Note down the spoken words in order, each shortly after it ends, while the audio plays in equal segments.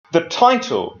The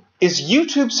title is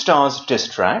YouTube Stars Diss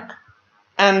Track,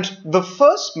 and the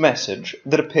first message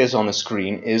that appears on the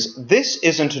screen is, "This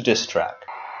isn't a diss track."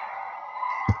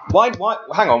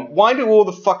 Hang on, why do all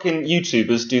the fucking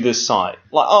YouTubers do this side?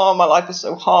 Like, oh, my life is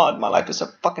so hard, my life is so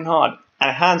fucking hard.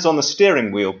 And hands on the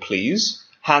steering wheel, please.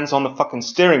 Hands on the fucking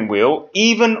steering wheel,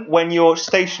 even when you're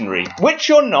stationary. Which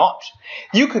you're not.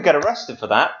 You could get arrested for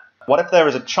that. What if there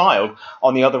is a child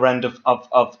on the other end of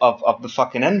the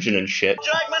fucking engine and shit?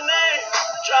 Drag my name,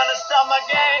 trying to stop my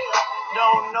game.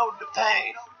 Don't know the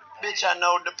pain, bitch, I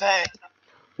know the pain.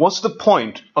 What's the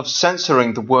point of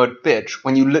censoring the word bitch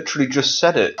when you literally just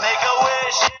said it? Make a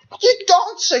wish. You're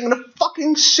dancing in a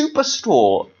fucking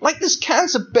superstore. Like there's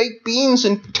cans of baked beans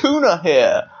and tuna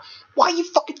here. Why you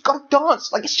fucking gotta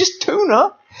dance? Like it's just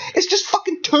tuna. It's just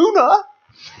fucking tuna.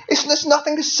 There's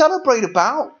nothing to celebrate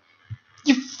about.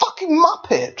 You fucking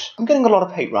muppet. I'm getting a lot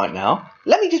of hate right now.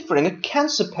 Let me just bring a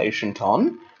cancer patient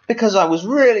on. Because I was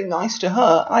really nice to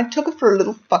her, I took her for a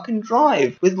little fucking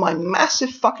drive. With my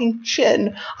massive fucking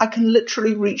chin, I can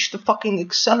literally reach the fucking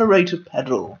accelerator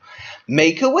pedal.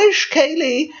 Make a wish,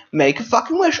 Kaylee. Make a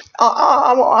fucking wish.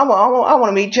 I want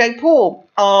to meet Jake Paul.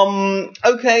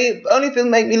 Okay, only if it'll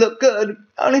make me look good.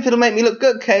 Only if it'll make me look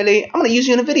good, Kaylee. I'm going to use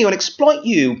you in a video and exploit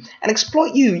you.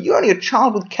 You're only a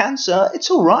child with cancer.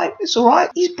 It's alright.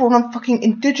 He's brought on fucking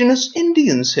indigenous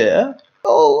Indians here.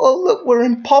 Oh, look, we're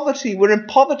in poverty.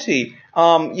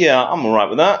 Yeah, I'm alright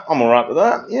with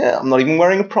that. Yeah, I'm not even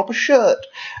wearing a proper shirt.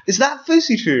 Is that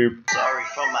FouseyTube? Sorry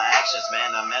for my actions,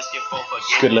 man. I'm asking for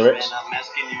forgiveness. Good lyrics. Man. I'm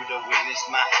asking you to witness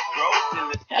my growth in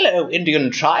this. Hello,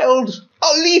 Indian child.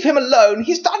 Oh, leave him alone.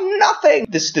 He's done nothing.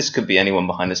 This could be anyone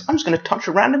behind this. I'm just going to touch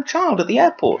a random child at the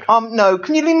airport. No,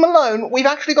 can you leave him alone? We've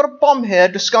actually got a bomb here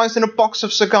disguised in a box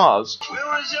of cigars. Where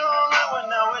was your life when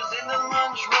I was in the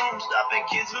lunchroom? Stopping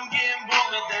kids from getting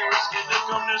bullied. They were scared to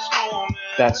come to school, man.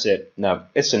 That's it. No,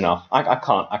 it's enough. I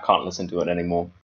can't listen to it anymore.